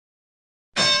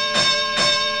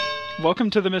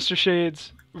Welcome to the Mr.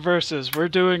 Shades versus. We're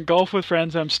doing golf with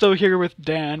friends. I'm still here with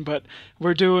Dan, but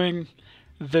we're doing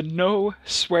the no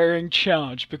swearing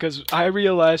challenge because I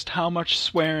realized how much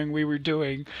swearing we were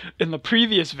doing in the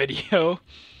previous video.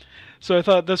 So I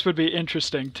thought this would be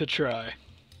interesting to try.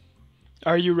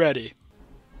 Are you ready?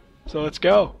 So let's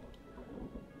go.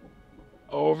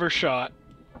 Overshot.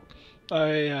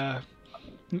 I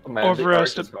Man, the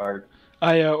arc is hard.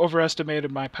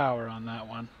 overestimated my power on that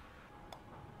one.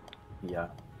 Yeah,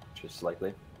 just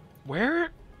slightly.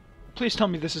 Where? Please tell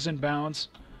me this is in bounds.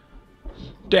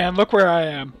 Dan, look where I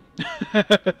am.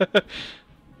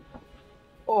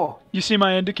 Oh. You see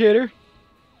my indicator?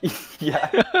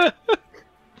 Yeah.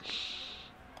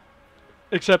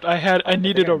 Except I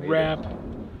needed a ramp.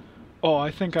 Oh,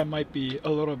 I think I might be a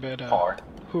little bit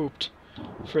hooped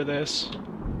for this.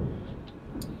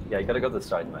 Yeah, you gotta go to the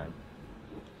side, man.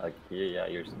 Like, yeah,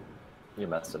 you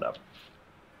messed it up.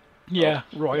 Yeah,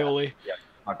 royally. Yeah,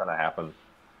 not gonna happen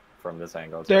from this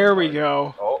angle. There we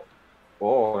go.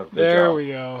 Oh, there we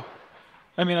go.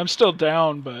 I mean, I'm still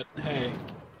down, but hey.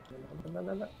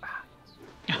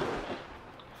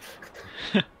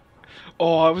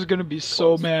 Oh, I was gonna be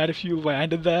so mad if you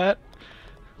landed that.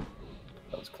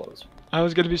 That was close. I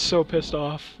was gonna be so pissed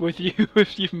off with you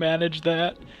if you managed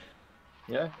that.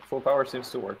 Yeah, full power seems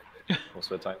to work most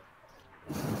of the time.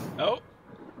 Oh.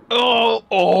 Oh!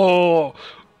 Oh!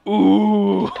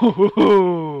 Ooh!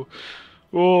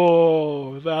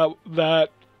 Oh, that...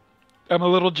 I'm a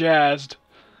little jazzed.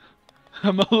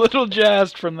 I'm a little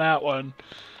jazzed from that one.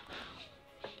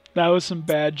 That was some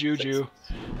bad juju.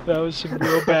 That was some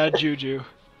real bad juju.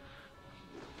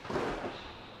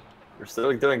 You're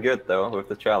still doing good, though, with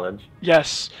the challenge.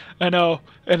 Yes, I know,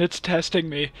 and it's testing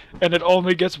me, and it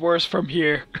only gets worse from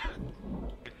here.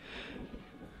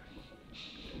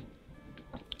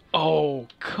 Oh,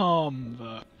 come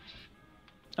the...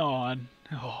 on.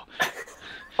 Oh.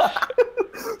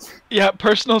 Yeah,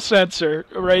 personal sensor,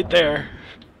 right there.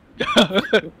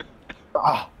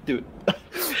 Ah, dude.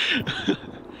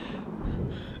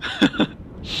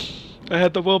 I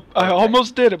had the will. I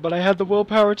almost did it, but I had the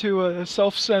willpower to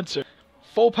self-censor.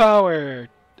 Full power,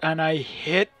 and I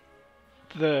hit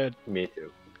the Me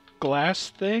too. glass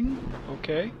thing.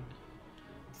 Okay.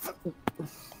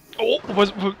 Oh,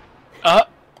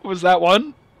 was that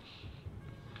one?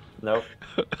 Nope.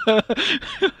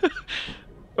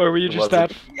 Or were you just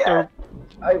that? Yeah,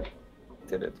 I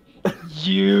did it.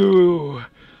 You.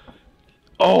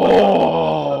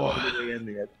 Oh.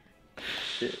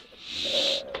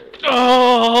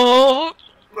 Oh.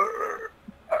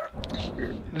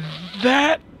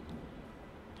 That.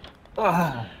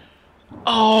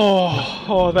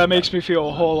 Oh, that makes me feel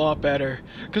a whole lot better.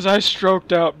 Because I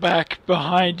stroked out back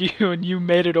behind you and you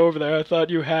made it over there. I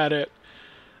thought you had it.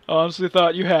 Honestly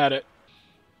thought you had it.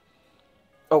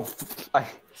 Oh, I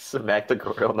smacked the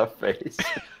gorilla in the face.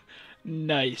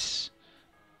 Nice.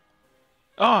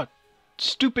 Oh,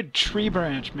 stupid tree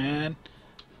branch, man.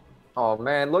 Oh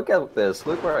man, look at this.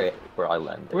 Look where I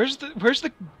landed. Where's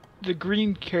the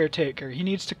green caretaker? He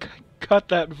needs to cut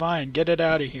that vine. Get it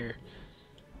out of here.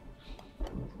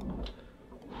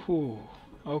 Whew.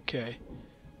 Okay.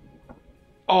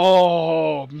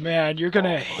 Oh man, you're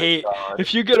gonna hate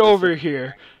if you get over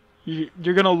here.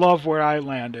 You're gonna love where I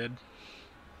landed.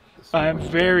 I am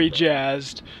very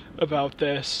jazzed about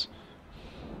this.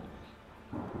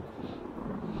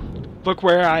 Look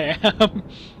where I am.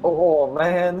 Oh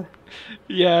man.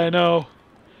 Yeah, I know.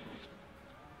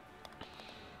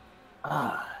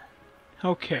 Ah.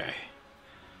 Okay.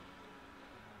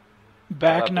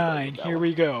 Back 9. Here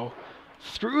we go.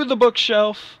 Through the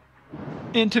bookshelf,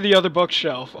 into the other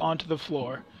bookshelf, onto the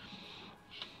floor.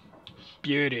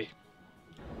 Beauty.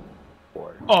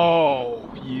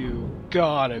 Oh, you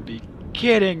gotta be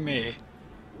kidding me.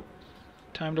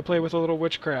 Time to play with a little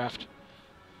witchcraft.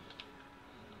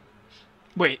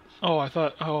 Wait. Oh, I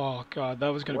thought... Oh, God, that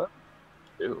was gonna... What?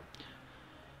 Ew.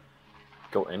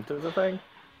 Go into the thing?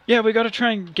 Yeah, we gotta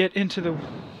try and get into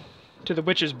the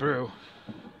witch's brew.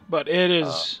 But it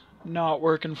is not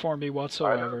working for me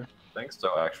whatsoever. I don't think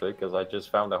so, actually, because I just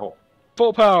found a hole.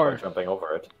 Full power. Jumping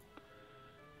over it.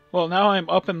 Well, now I'm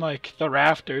up in, like, the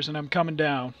rafters, and I'm coming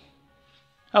down.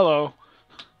 Hello.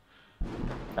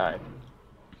 Hi.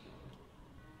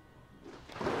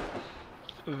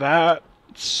 That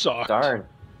sucked. Darn.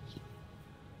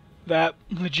 That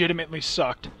legitimately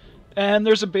sucked. And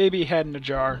there's a baby head in a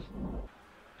jar.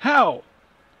 How?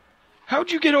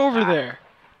 How'd you get over there?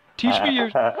 Teach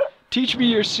me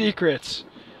your secrets.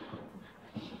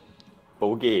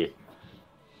 Bogey.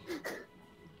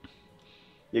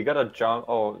 You gotta jump.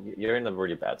 Oh, you're in a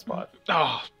really bad spot.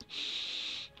 Oh.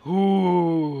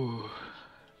 Ooh.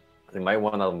 You might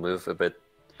want to move a bit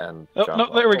and Oh, jump.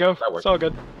 no, there we go. That worked. It's all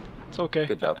good. It's okay.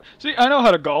 Good job. See, I know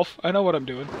how to golf. I know what I'm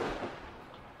doing.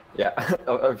 Yeah,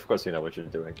 of course you know what you're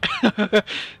doing.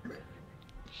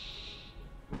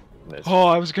 Missed. Oh,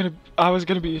 I was gonna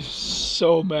be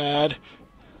so mad.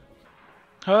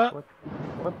 Huh?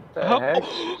 What the heck?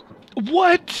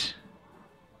 What?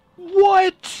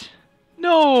 What?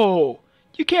 No!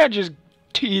 You can't just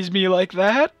tease me like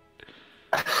that.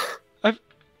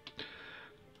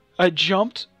 I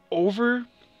jumped over.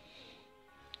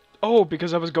 Oh,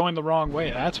 because I was going the wrong way.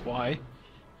 That's why.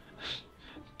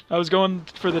 I was going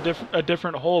for a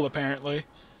different hole apparently.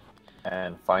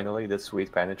 And finally, the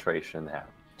sweet penetration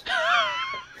happened.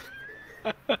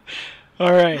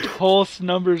 All right, hole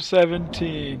number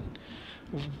 17.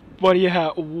 What do you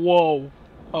have? Whoa!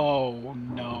 Oh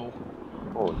no!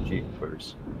 Oh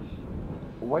jeepers!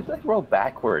 Why did I roll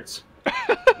backwards?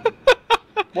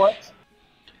 What?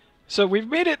 So we've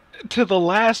made it to the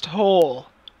last hole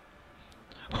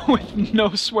with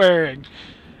no swearing.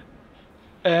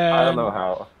 And I don't know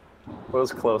how. It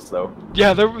was close though.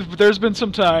 yeah, there's been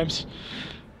some times.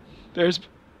 It's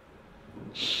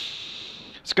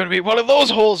gonna be one of those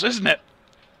holes, isn't it?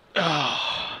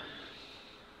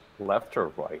 Left or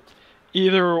right?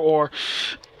 Either or.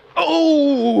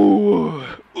 Oh!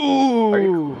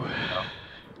 Ooh!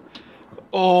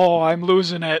 Oh, I'm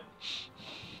losing it.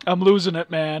 I'm losing it,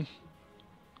 man.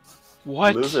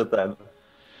 What? Lose it then.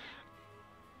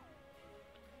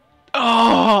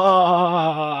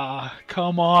 Ah!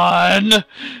 Come on!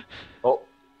 Oh,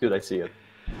 dude, I see it.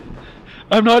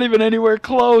 I'm not even anywhere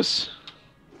close.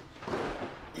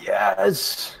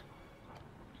 Yes.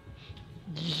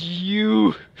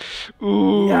 You.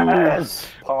 Ooh. Yes.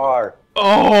 Par.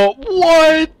 Oh,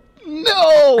 what?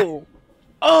 No!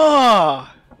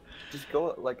 Ah! Just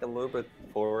go like a little bit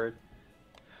forward.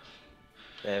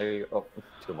 There you go. Oh,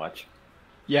 too much.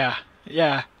 Yeah.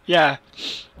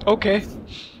 Okay.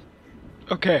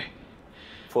 Okay.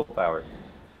 Full power.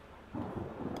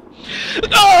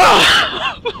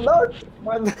 Ah! No!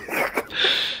 One.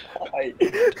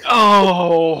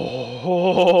 Oh!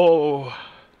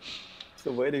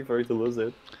 Still waiting for you to lose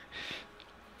it.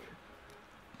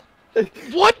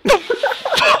 What the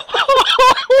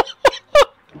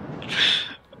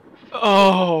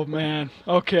Oh, man.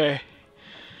 Okay.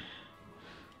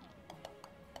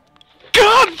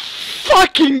 God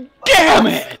fucking damn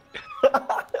it!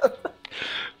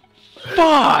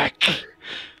 Fuck!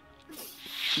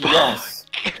 Yes.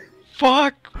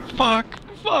 Fuck! Fuck!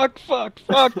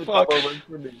 Power went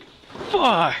for me.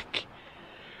 Fuck!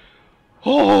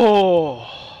 Oh!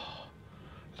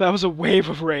 That was a wave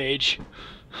of rage.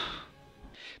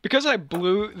 Because I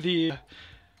blew the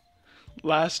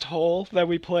last hole that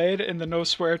we played in the no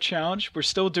swear challenge, we're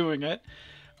still doing it.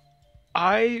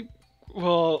 I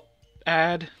will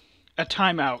add a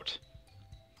timeout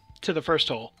to the first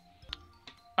hole.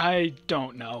 I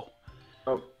don't know.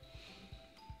 Oh.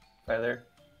 Right there.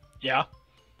 Yeah.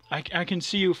 I can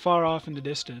see you far off in the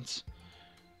distance.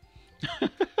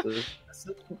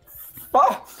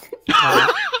 Fuck!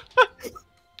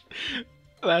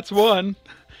 That's one.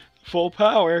 Full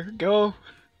power. Go.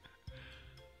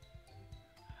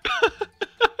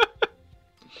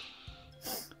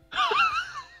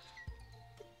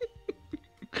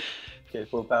 Okay,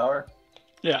 full power.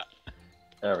 Yeah.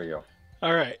 There we go.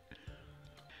 All right.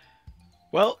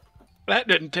 Well, that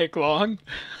didn't take long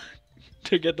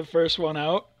to get the first one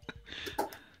out.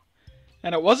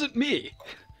 And it wasn't me.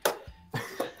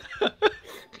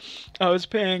 I was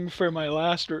paying for my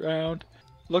last round.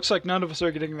 Looks like none of us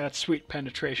are getting that sweet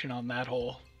penetration on that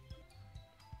hole.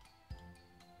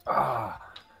 Ah.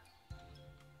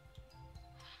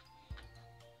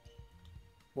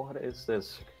 What is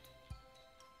this?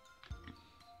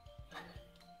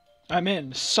 I'm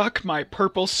in. Suck my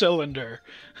purple cylinder.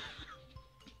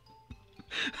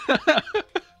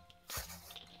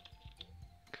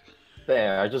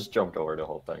 Damn, I just jumped over the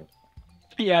whole thing.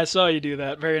 Yeah, I saw you do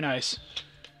that. Very nice.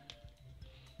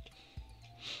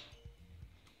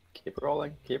 Keep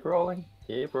rolling, keep rolling,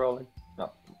 keep rolling.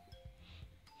 No.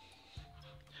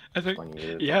 I think,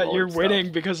 You yeah, you're stuff.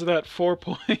 winning because of that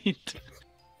 4-point.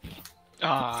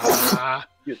 Ah.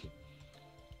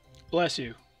 Bless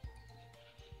you.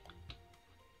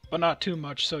 But not too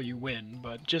much so you win,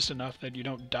 but just enough that you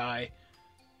don't die.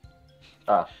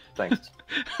 Ah, thanks.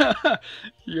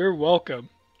 You're welcome.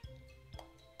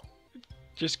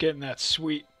 Just getting that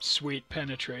sweet, sweet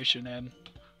penetration in.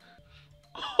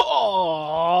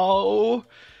 Oh,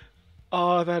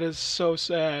 oh, that is so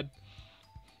sad.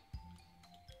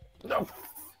 No.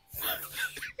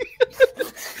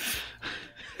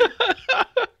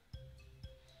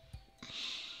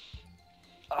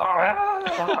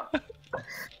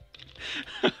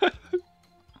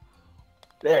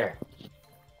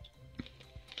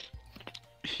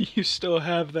 still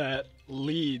have that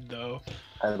lead, though.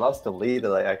 I lost the lead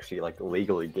that I actually like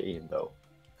legally gained, though.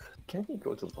 Can you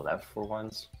go to the left for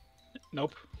once?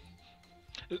 Nope.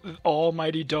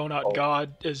 Almighty Donut Oh.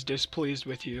 God is displeased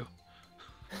with you.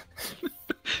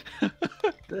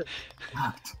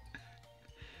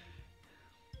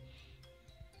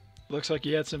 Looks like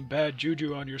you had some bad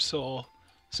juju on your soul.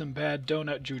 Some bad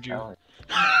donut juju.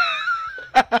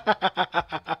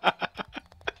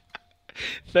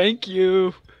 Thank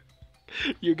you.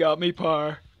 You got me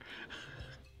par.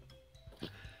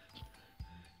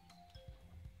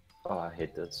 Oh, I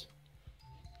hate this.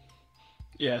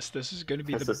 Yes, this is gonna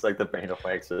be This the. is like the bane of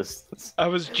my existence. I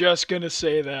was just gonna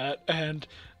say that, and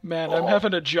man, I'm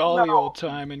having a jolly old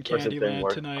time in Of course it didn't Candyland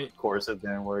work. tonight. Of course it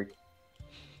didn't work.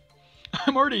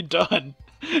 I'm already done.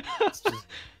 I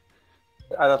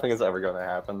don't think it's ever gonna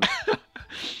happen.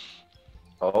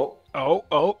 Oh.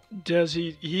 Oh, does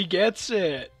he? He gets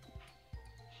it.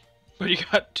 But he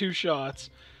got 2 shots.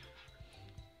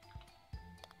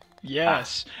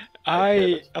 Yes,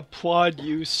 I applaud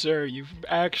you, sir. You've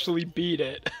actually beat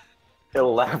it.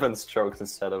 11 strokes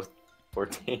instead of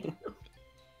 14.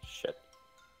 Shit.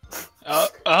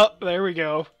 There we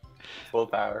go. Full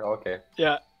power, okay.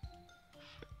 Yeah.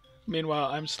 Meanwhile,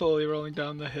 I'm slowly rolling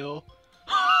down the hill.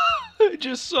 I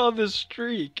just saw this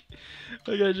streak.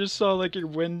 Like, I just saw, like, a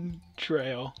wind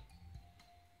trail.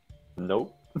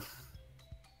 Nope.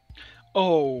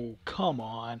 Oh, come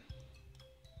on.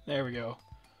 There we go.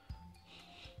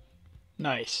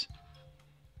 Nice.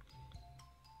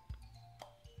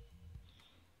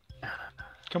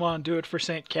 Come on, do it for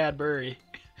St. Cadbury.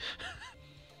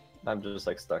 I'm just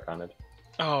like stuck on it.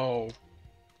 Oh,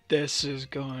 this is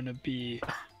gonna be...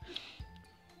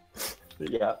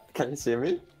 Yeah, can you see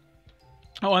me?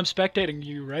 Oh, I'm spectating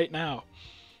you right now.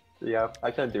 Yeah,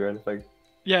 I can't do anything.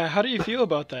 Yeah, how do you feel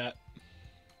about that?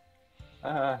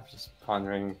 Just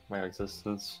pondering my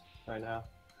existence right now.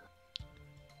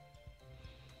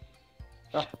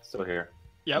 Oh, still here.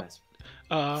 Yep.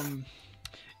 Nice.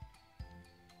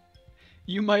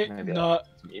 You might Maybe not...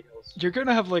 some emails. You're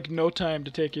gonna have, like, no time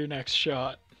to take your next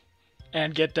shot.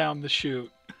 And get down the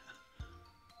chute.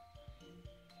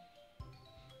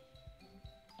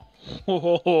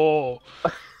 Oh,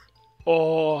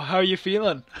 oh, how are you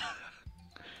feeling?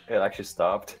 It actually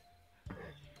stopped.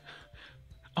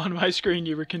 On my screen,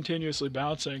 you were continuously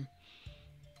bouncing.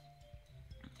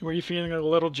 Were you feeling a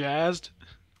little jazzed?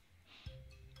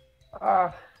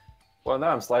 Well, now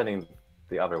I'm sliding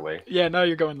the other way. Yeah, now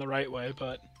you're going the right way,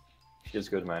 but... Feels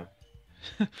good, man.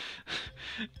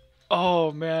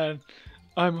 Oh, man.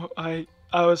 I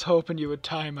was hoping you would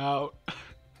time out.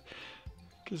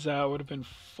 Because that would have been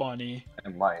funny. I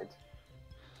might.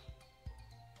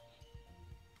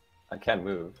 I can't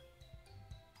move.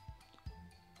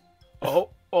 Oh.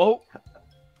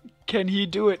 Can he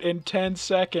do it in 10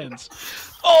 seconds?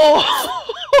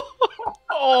 Oh!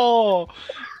 Oh!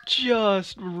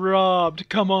 Just robbed.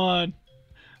 Come on.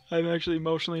 I'm actually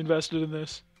emotionally invested in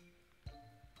this.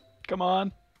 Come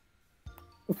on.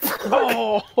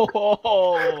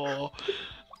 Oh!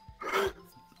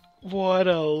 What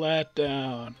a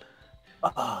letdown.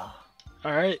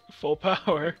 Alright, full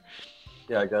power.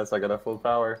 Yeah, I guess I got a full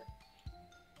power.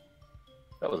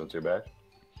 That wasn't too bad.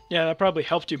 Yeah, that probably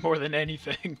helped you more than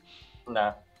anything.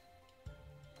 Nah.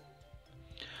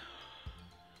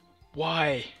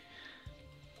 Why?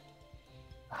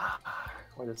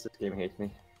 Why does this game hate me?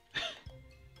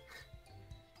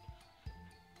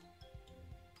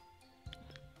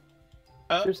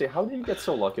 Seriously, how do you get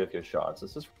so lucky with your shots?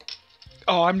 This is...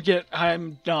 Oh,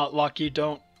 I'm not lucky.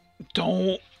 Don't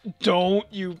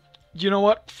you know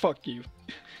what? Fuck you.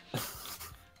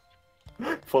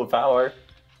 Full power.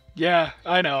 Yeah,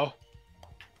 I know.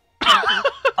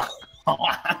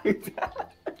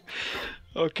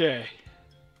 Okay.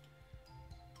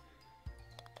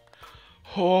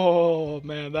 Oh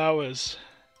man, that was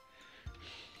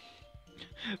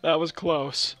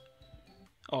close.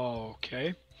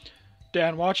 Okay.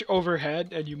 Dan, watch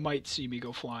overhead and you might see me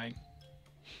go flying.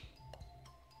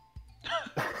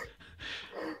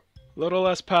 Little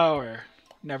less power.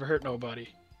 Never hurt nobody.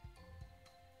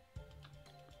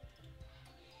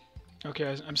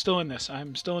 Okay, I'm still in this.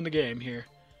 I'm still in the game here.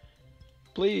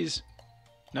 Please.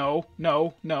 No.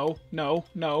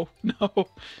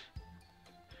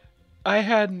 I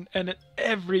had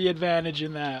every advantage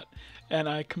in that, and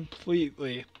I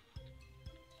completely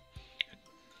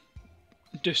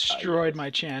destroyed my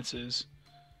chances.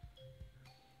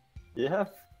 You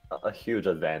have a huge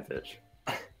advantage.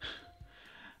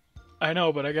 I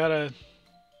know, but I gotta...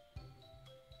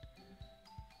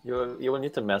 You will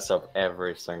need to mess up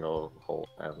every single hole,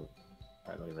 and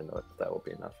I don't even know if that will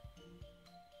be enough.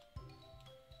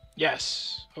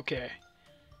 Yes. Okay.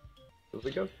 Did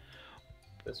we go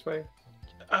this way?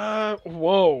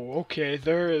 Whoa. Okay,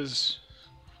 there is...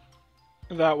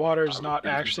 That water is Are we not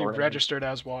actually ignoring him? registered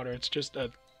as water. It's just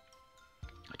a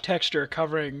texture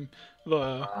covering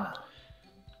the... Ah,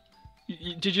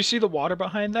 Did you see the water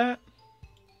behind that?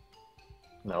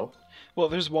 no. Well,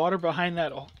 there's water behind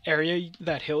that area,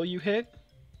 that hill you hit,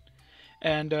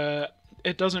 and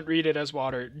it doesn't read it as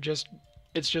water. Just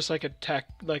it's just like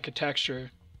like a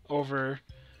texture over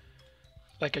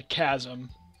like a chasm.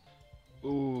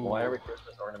 Ooh. Why are we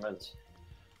Christmas ornaments?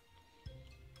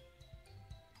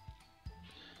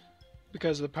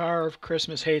 Because the power of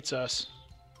Christmas hates us.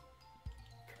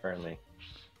 Currently.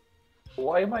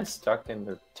 Why am I stuck in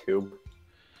the tube?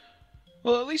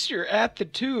 Well, at least you're at the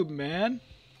tube, man.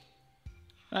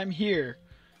 I'm here.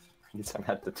 At least I'm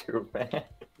at the tube, man.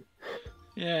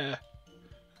 Yeah.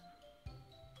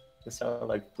 You sound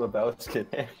like Lebowski.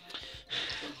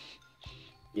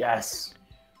 Yes!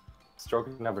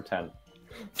 Stroke number 10.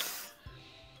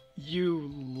 You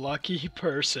lucky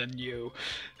person, you.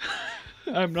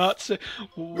 I'm not saying...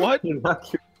 What? You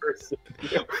lucky person.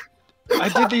 I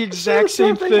did the exact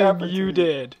same Something thing happened to you me.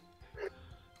 did.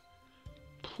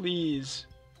 Please.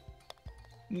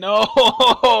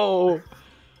 No!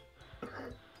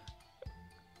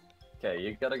 Okay,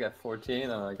 you gotta get 14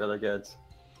 and I gotta get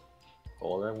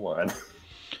hole in one.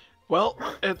 Well,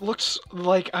 it looks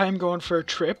like I'm going for a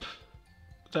trip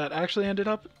that actually ended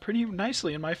up pretty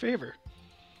nicely in my favor.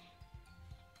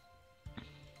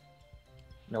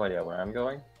 No idea where I'm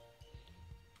going.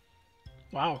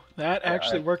 Wow, that Yeah,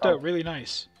 actually worked out really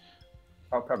nice.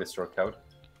 I'll probably stroke out.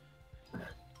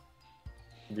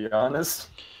 To be honest.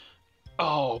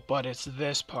 Oh, but it's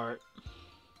this part.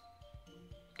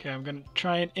 Okay, I'm gonna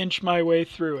try and inch my way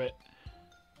through it.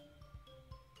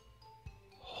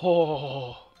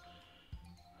 Oh.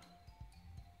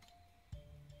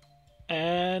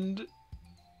 And...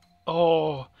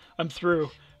 Oh, I'm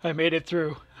through. I made it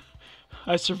through.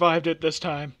 I survived it this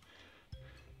time.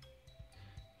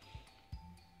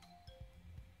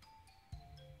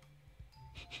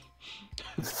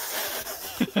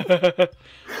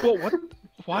 Well, what?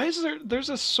 Why is there's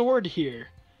a sword here?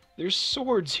 There's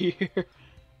swords here.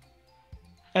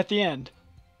 At the end.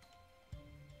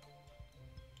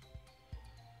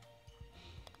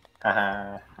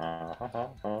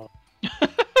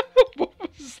 What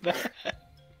was that?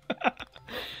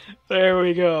 There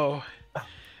we go.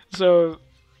 So,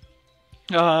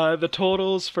 the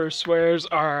totals for swears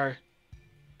are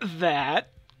that,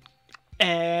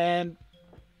 and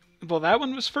well, that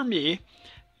one was for me.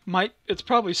 It's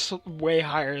probably way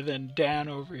higher than Dan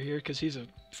over here because he's a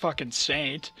fucking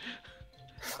saint.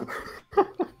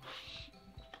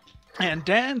 And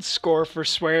Dan's score for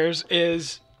swears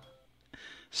is...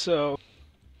 So,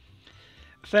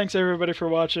 thanks everybody for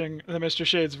watching the Mr.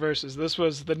 Shades versus. This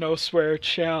was the No Swear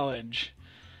Challenge.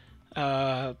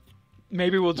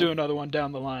 Maybe we'll do another one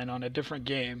down the line on a different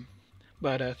game.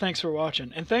 But thanks for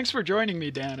watching. And thanks for joining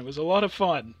me, Dan. It was a lot of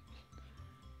fun.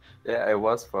 Yeah, it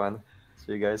was fun.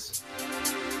 See you guys.